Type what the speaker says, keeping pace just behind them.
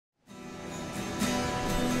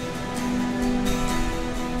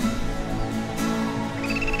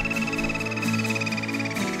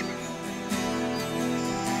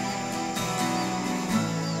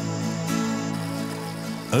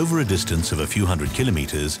Over a distance of a few hundred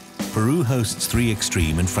kilometers, Peru hosts three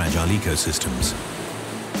extreme and fragile ecosystems.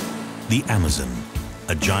 The Amazon,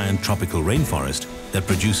 a giant tropical rainforest that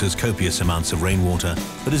produces copious amounts of rainwater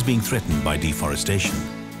but is being threatened by deforestation.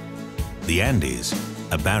 The Andes,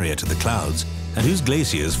 a barrier to the clouds and whose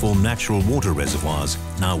glaciers form natural water reservoirs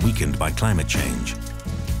now weakened by climate change.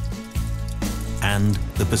 And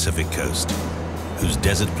the Pacific coast, whose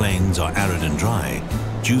desert plains are arid and dry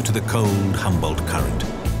due to the cold Humboldt current.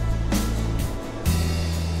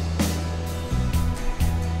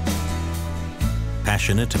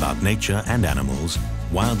 Passionate about nature and animals,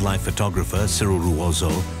 wildlife photographer Cyril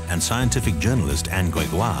Ruozo and scientific journalist Anne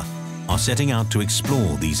Guegua are setting out to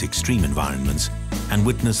explore these extreme environments and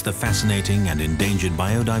witness the fascinating and endangered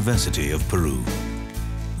biodiversity of Peru.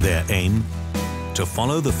 Their aim? To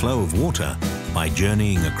follow the flow of water by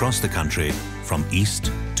journeying across the country from east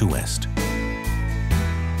to west.